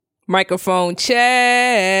Microphone check.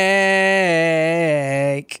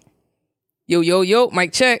 Yo,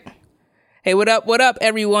 mic check. Hey, what up,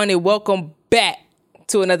 everyone, and welcome back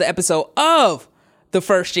to another episode of the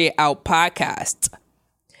First Year Out Podcast,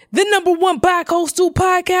 the number one bi-coastal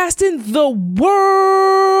podcast in the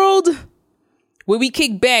world, where we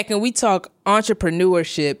kick back and we talk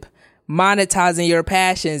entrepreneurship, monetizing your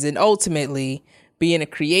passions, and ultimately being a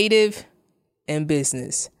creative in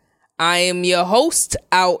business. I am your host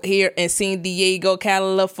out here in San Diego,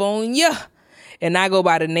 California, and I go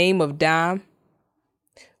by the name of Dom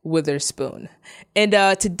Witherspoon. And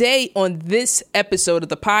today on this episode of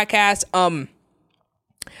the podcast,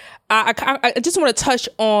 I just want to touch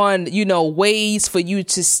on, ways for you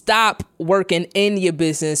to stop working in your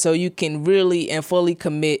business so you can really and fully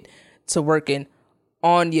commit to working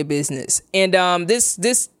on your business. And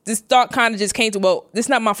this thought kind of just came to, this is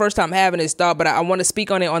not my first time having this thought, but I want to speak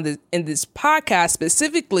on it in this podcast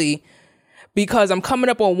specifically because I'm coming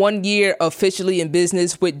up on 1 year officially in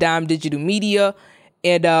business with Dime Digital Media.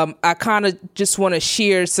 And I kind of just want to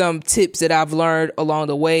share some tips that I've learned along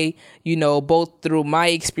the way, both through my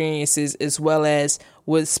experiences as well as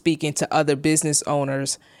with speaking to other business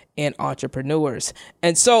owners and entrepreneurs.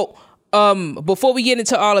 And so before we get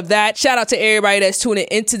into all of that, shout out to everybody that's tuning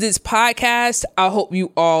into this podcast. I hope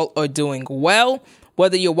you all are doing well,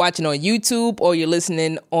 whether you're watching on YouTube or you're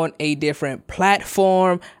listening on a different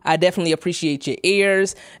platform. I definitely appreciate your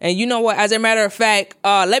ears. And you know what? As a matter of fact,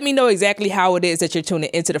 let me know exactly how it is that you're tuning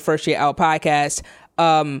into the First Year Out Podcast.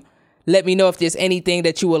 Let me know if there's anything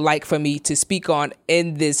that you would like for me to speak on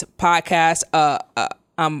in this podcast.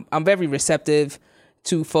 I'm very receptive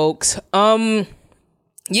to folks.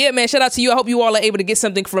 Yeah, man, shout out to you. I hope you all are able to get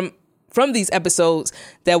something from these episodes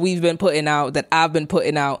that we've been putting out, that I've been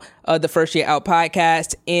putting out, the First Year Out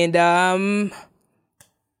Podcast. And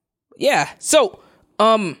yeah, so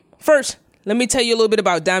first, let me tell you a little bit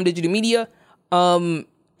about Dime Digital Media.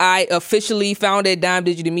 I officially founded Dime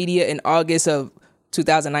Digital Media in August of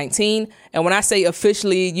 2019. And when I say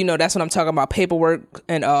officially, that's when I'm talking about paperwork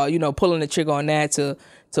and, pulling the trigger on that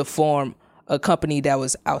to form a company that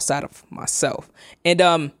was outside of myself. And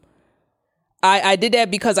I did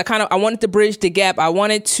that because I wanted to bridge the gap. I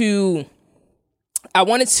wanted to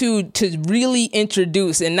really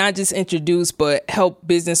introduce, and not just introduce, but help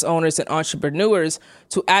business owners and entrepreneurs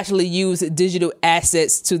to actually use digital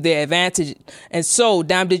assets to their advantage. And so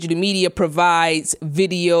Dime Digital Media provides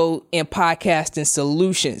video and podcasting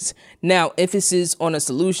solutions. Now, emphasis on the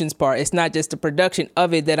solutions part. It's not just the production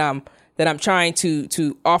of it that I'm trying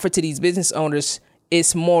to offer to these business owners.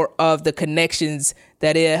 It's more of the connections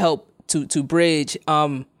that it'll help to bridge,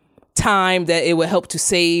 time that it will help to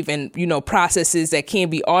save, and, processes that can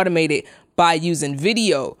be automated by using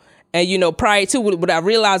video. And, prior to what I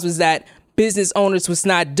realized was that business owners was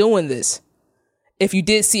not doing this. If you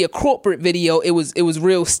did see a corporate video, it was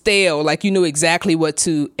real stale. Like, you knew exactly what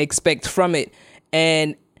to expect from it.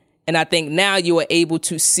 And I think now you are able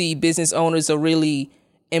to see business owners are really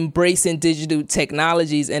embracing digital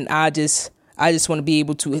technologies, and I just want to be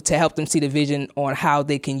able to help them see the vision on how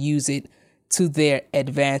they can use it to their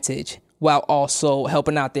advantage while also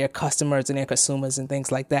helping out their customers and their consumers and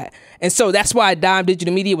things like that. And so that's why Dime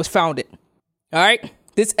Digital Media was founded. All right.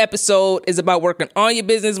 This episode is about working on your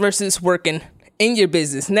business versus working in your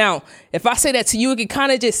business. Now, if I say that to you, it can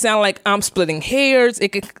kind of just sound like I'm splitting hairs. It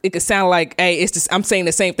could sound like, hey, it's just I'm saying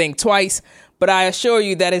the same thing twice, but I assure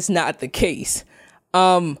you that is not the case.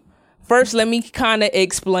 First, let me kind of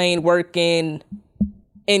explain working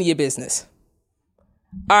in your business.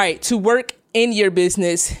 All right. To work in your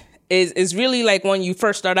business is really like when you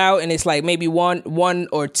first start out, and it's like maybe one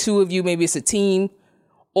or two of you, maybe it's a team,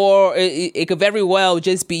 or it could very well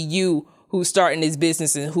just be you who's starting this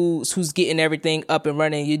business and who's getting everything up and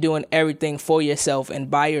running. You're doing everything for yourself and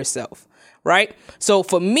by yourself. Right. So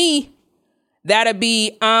for me, that'd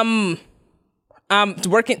be,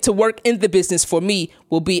 to work in the business for me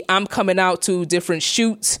will be I'm coming out to different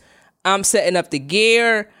shoots. I'm setting up the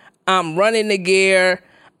gear. I'm running the gear.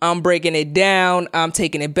 I'm breaking it down. I'm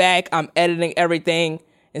taking it back. I'm editing everything,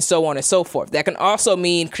 and so on and so forth. That can also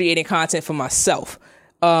mean creating content for myself.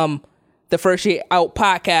 The First Year Out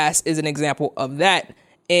Podcast is an example of that.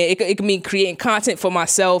 And it can mean creating content for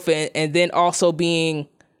myself and then also being,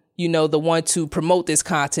 the one to promote this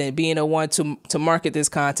content, being the one to market this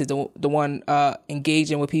content, the one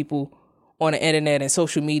engaging with people on the internet and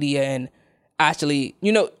social media, and actually,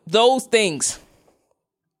 those things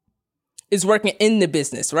is working in the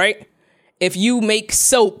business, right? If you make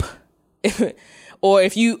soap or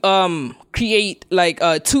if you create like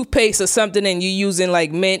toothpaste or something and you using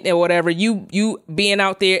like mint or whatever, you being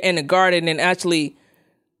out there in the garden and actually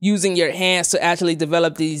using your hands to actually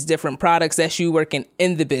develop these different products that you working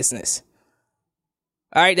in the business.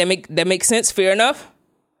 All right, that makes sense. Fair enough.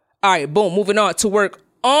 All right, boom. Moving on to work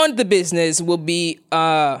on the business will be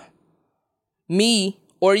me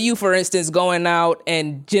or you, for instance, going out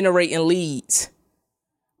and generating leads.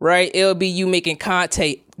 Right, it'll be you making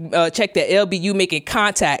contact. Check that. It'll be you making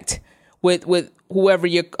contact with whoever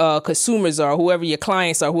your consumers are, whoever your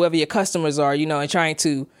clients are, whoever your customers are. And trying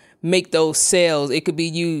to make those sales. It could be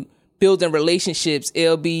you building relationships.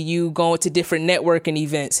 It'll be you going to different networking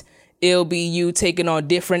events. It'll be you taking on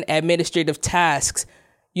different administrative tasks.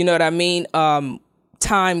 You know what I mean?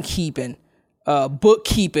 Timekeeping,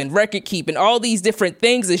 bookkeeping, record keeping, all these different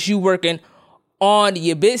things as you working on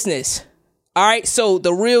your business. All right. So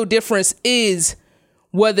the real difference is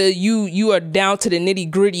whether you are down to the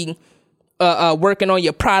nitty gritty, working on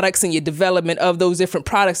your products and your development of those different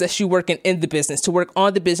products that you working in the business. To work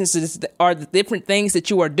on the businesses are the different things that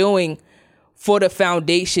you are doing for the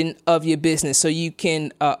foundation of your business, so you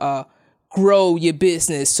can grow your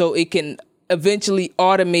business, so it can eventually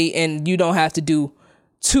automate and you don't have to do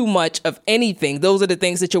too much of anything. Those are the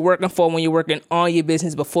things that you're working for when you're working on your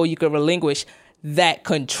business before you can relinquish that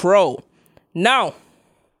control. Now,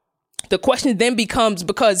 the question then becomes,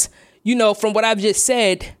 because, from what I've just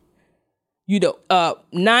said,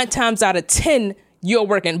 9 times out of 10, you're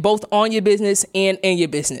working both on your business and in your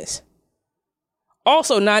business.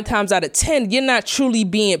 Also, 9 times out of 10, you're not truly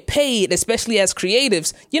being paid, especially as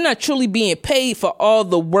creatives. You're not truly being paid for all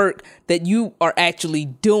the work that you are actually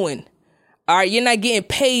doing. All right. You're not getting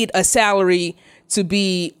paid a salary to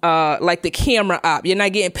be like the camera op. You're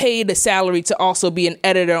not getting paid a salary to also be an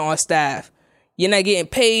editor on staff. You're not getting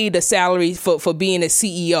paid a salary for being a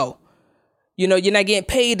CEO. You're not getting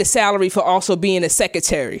paid the salary for also being a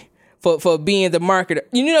secretary, for being the marketer.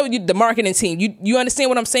 The marketing team. You understand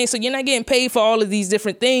what I'm saying? So you're not getting paid for all of these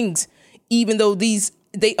different things, even though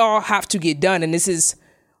they all have to get done. And this is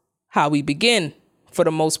how we begin for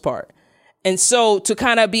the most part. And so to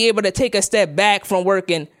kind of be able to take a step back from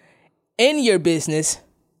working in your business,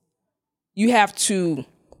 you have to,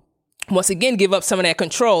 once again, give up some of that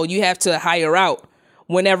control. You have to hire out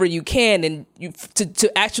whenever you can. And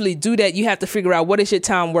to actually do that, you have to figure out, what is your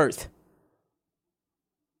time worth?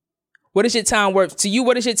 What is your time worth? To you,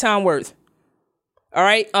 what is your time worth? All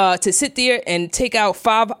right. To sit there and take out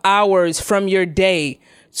 5 hours from your day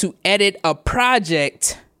to edit a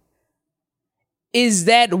project, is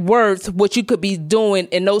that worth what you could be doing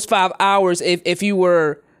in those 5 hours if you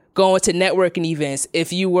were going to networking events,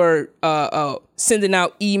 if you were sending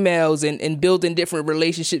out emails and building different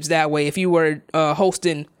relationships that way, if you were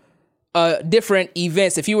hosting different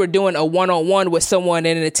events, if you were doing a one-on-one with someone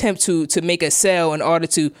in an attempt to make a sale in order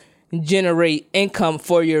to generate income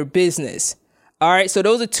for your business. All right. So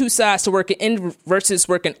those are two sides to working in versus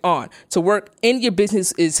working on. To work in your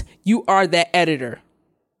business is you are that editor.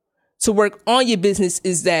 To work on your business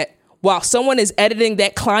is that while someone is editing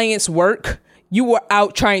that client's work, you are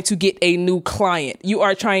out trying to get a new client. You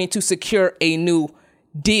are trying to secure a new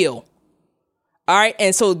deal. All right.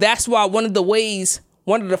 And so that's why one of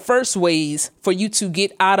the first ways for you to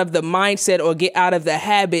get out of the mindset or get out of the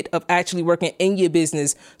habit of actually working in your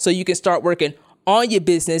business so you can start working on your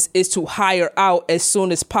business is to hire out as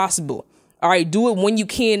soon as possible. All right. Do it when you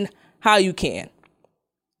can, how you can.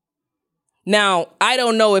 Now, I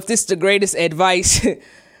don't know if this is the greatest advice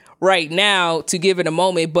right now to give in a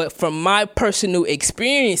moment, but from my personal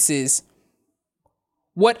experiences,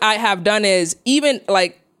 what I have done is even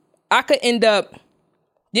like I could end up,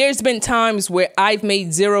 there's been times where I've made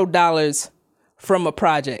 $0 from a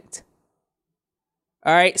project.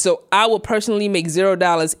 All right. So I will personally make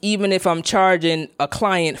 $0 even if I'm charging a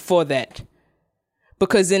client for that,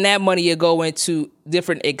 because then that money will go into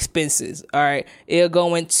different expenses. All right. It'll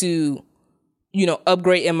go into,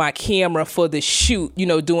 upgrading my camera for the shoot,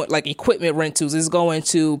 doing like equipment rentals. It's going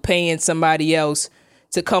to paying somebody else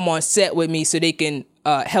to come on set with me so they can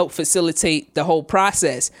help facilitate the whole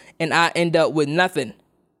process. And I end up with nothing.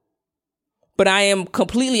 But I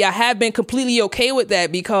have been completely okay with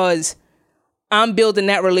that because I'm building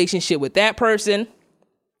that relationship with that person,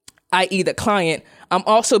 i.e. the client. I'm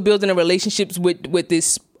also building a relationships with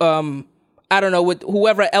this, with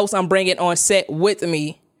whoever else I'm bringing on set with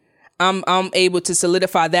me. I'm able to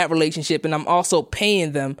solidify that relationship, and I'm also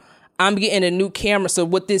paying them. I'm getting a new camera. So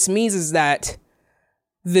what this means is that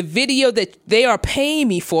the video that they are paying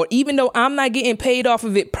me for, even though I'm not getting paid off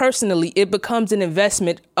of it personally, it becomes an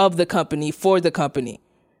investment of the company for the company,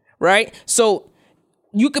 right? So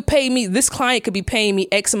you could pay me, this client could be paying me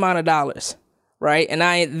X amount of dollars, right? And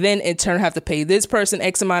I then in turn have to pay this person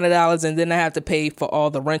X amount of dollars, and then I have to pay for all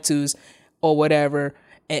the rentals or whatever.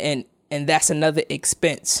 and that's another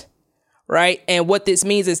expense, right? And what this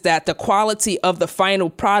means is that the quality of the final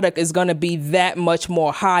product is going to be that much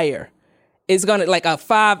more higher. It's going to, like a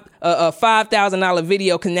 $5,000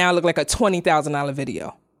 video can now look like a $20,000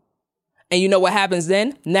 video. And you know what happens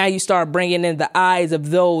then? Now you start bringing in the eyes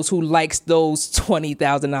of those who likes those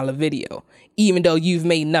 $20,000 video, even though you've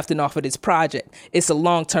made nothing off of this project. It's a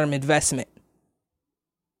long-term investment.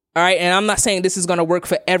 All right. And I'm not saying this is going to work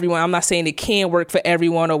for everyone. I'm not saying it can work for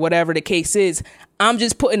everyone or whatever the case is. I'm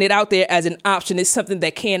just putting it out there as an option. It's something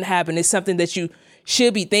that can happen. It's something that you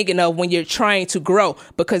should be thinking of when you're trying to grow,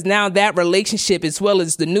 because now that relationship, as well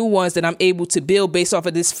as the new ones that I'm able to build based off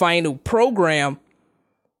of this final program,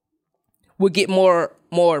 will get more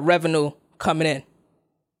revenue coming in.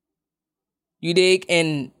 You dig?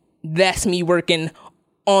 And that's me working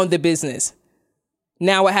on the business.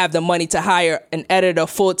 Now I have the money to hire an editor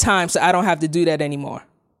full time, so I don't have to do that anymore.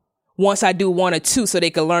 Once I do one or two, so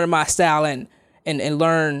they can learn my style and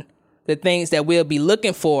learn the things that we'll be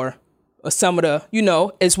looking for, or some of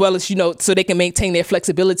the, as well as, so they can maintain their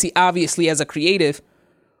flexibility, obviously, as a creative.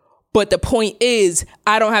 But the point is,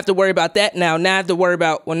 I don't have to worry about that now. Now I have to worry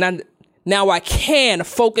about, now I can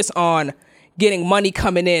focus on getting money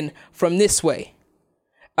coming in from this way.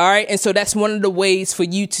 All right. And so that's one of the ways for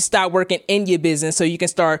you to start working in your business, so you can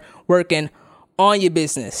start working on your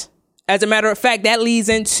business. As a matter of fact, that leads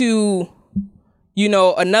into,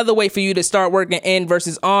 another way for you to start working in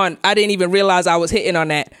versus on. I didn't even realize I was hitting on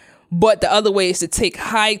that. But the other way is to take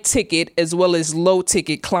high ticket as well as low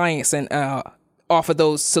ticket clients and offer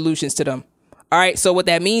those solutions to them. All right. So what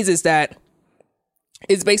that means is that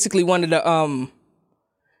it's basically one of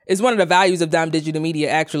the values of Dime Digital Media,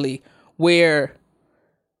 actually, where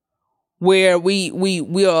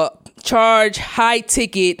we'll charge high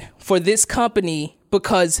ticket for this company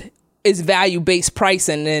because it's value-based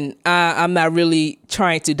pricing. And I'm not really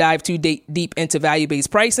trying to dive too deep into value-based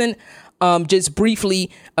pricing. Just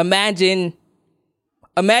briefly, imagine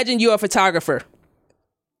you're a photographer.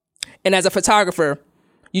 And as a photographer,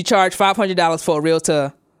 you charge $500 for a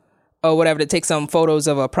realtor or whatever to take some photos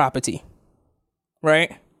of a property,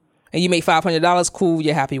 right? And you make $500, cool,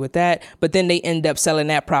 you're happy with that. But then they end up selling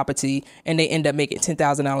that property and they end up making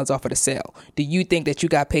 $10,000 off of the sale. Do you think that you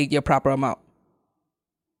got paid your proper amount?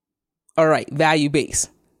 All right, value base.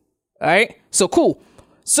 All right, so cool.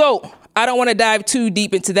 So I don't want to dive too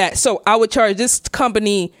deep into that. So I would charge this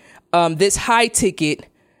company this high ticket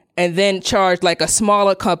and then charge like a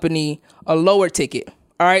smaller company a lower ticket.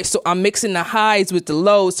 All right. So I'm mixing the highs with the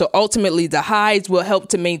lows. So ultimately the highs will help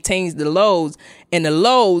to maintain the lows, and the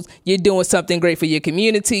lows, you're doing something great for your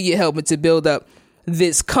community. You're helping to build up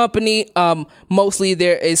this company. Mostly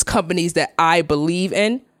there is companies that I believe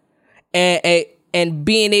in, and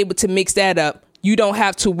being able to mix that up, you don't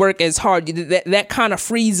have to work as hard. That kind of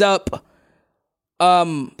frees up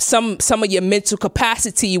some of your mental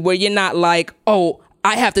capacity, where you're not like, oh,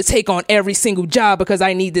 I have to take on every single job because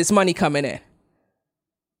I need this money coming in.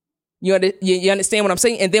 You understand what I'm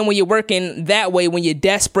saying? And then when you're working that way, when you're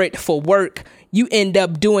desperate for work, you end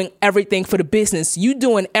up doing everything for the business. You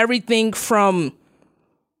doing everything from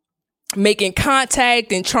making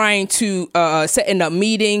contact and trying to setting up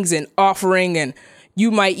meetings and offering, and you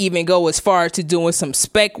might even go as far to doing some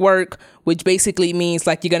spec work, which basically means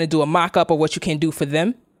like you're going to do a mock-up of what you can do for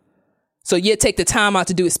them. So you take the time out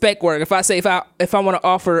to do spec work. If I say, if I want to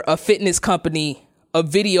offer a fitness company a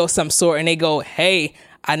video of some sort, and they go, hey,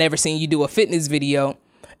 I never seen you do a fitness video.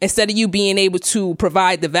 Instead of you being able to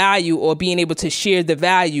provide the value or being able to share the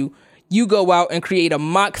value, you go out and create a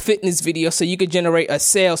mock fitness video so you can generate a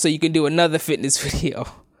sale so you can do another fitness video.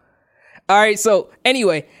 All right. So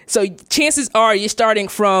anyway, so chances are you're starting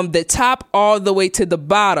from the top all the way to the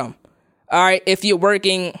bottom. All right. If you're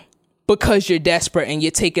working because you're desperate and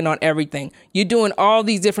you're taking on everything, you're doing all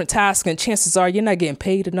these different tasks, and chances are you're not getting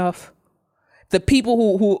paid enough. The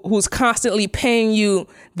people who's constantly paying you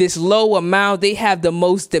this low amount, they have the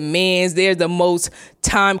most demands. They're the most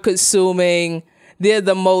time consuming. They're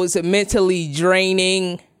the most mentally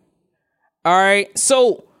draining. All right.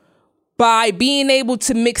 So by being able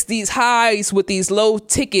to mix these highs with these low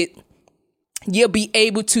ticket, you'll be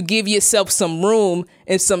able to give yourself some room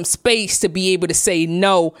and some space to be able to say,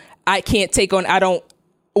 no, I can't take on. I don't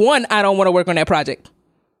want to work on that project.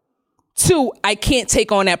 2, I can't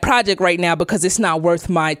take on that project right now because it's not worth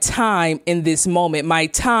my time in this moment. My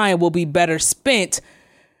time will be better spent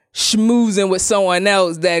schmoozing with someone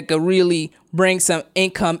else that could really bring some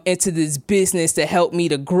income into this business to help me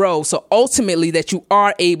to grow. So ultimately that you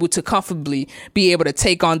are able to comfortably be able to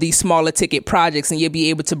take on these smaller ticket projects, and you'll be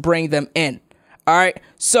able to bring them in. All right.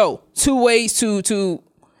 So 2 ways to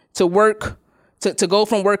work to go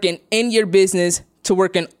from working in your business to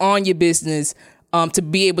working on your business, to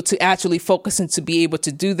be able to actually focus and to be able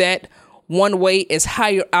to do that. One way is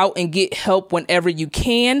hire out and get help whenever you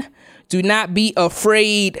can. Do not be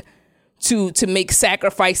afraid to make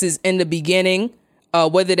sacrifices in the beginning,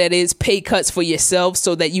 whether that is pay cuts for yourself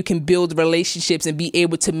so that you can build relationships and be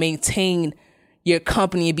able to maintain your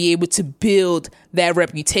company and be able to build that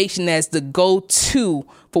reputation as the go-to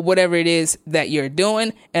for whatever it is that you're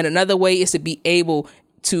doing. And another way is to be able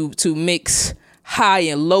to mix high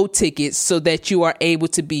and low tickets so that you are able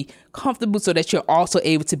to be comfortable, so that you're also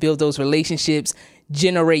able to build those relationships,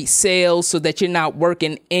 generate sales, so that you're not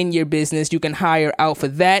working in your business. You can hire out for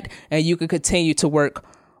that and you can continue to work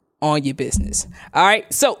on your business. All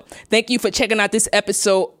right. So thank you for checking out this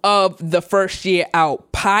episode of the First Year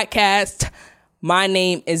Out podcast. My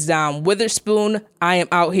name is Dom Witherspoon. I am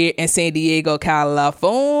out here in San Diego,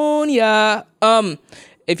 California.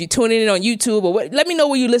 If you're tuning in on YouTube or what, let me know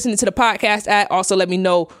where you're listening to the podcast at. Also, let me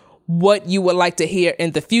know what you would like to hear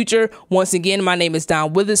in the future. Once again, my name is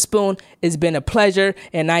Dom Witherspoon. It's been a pleasure,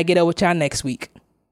 and I get up with y'all next week.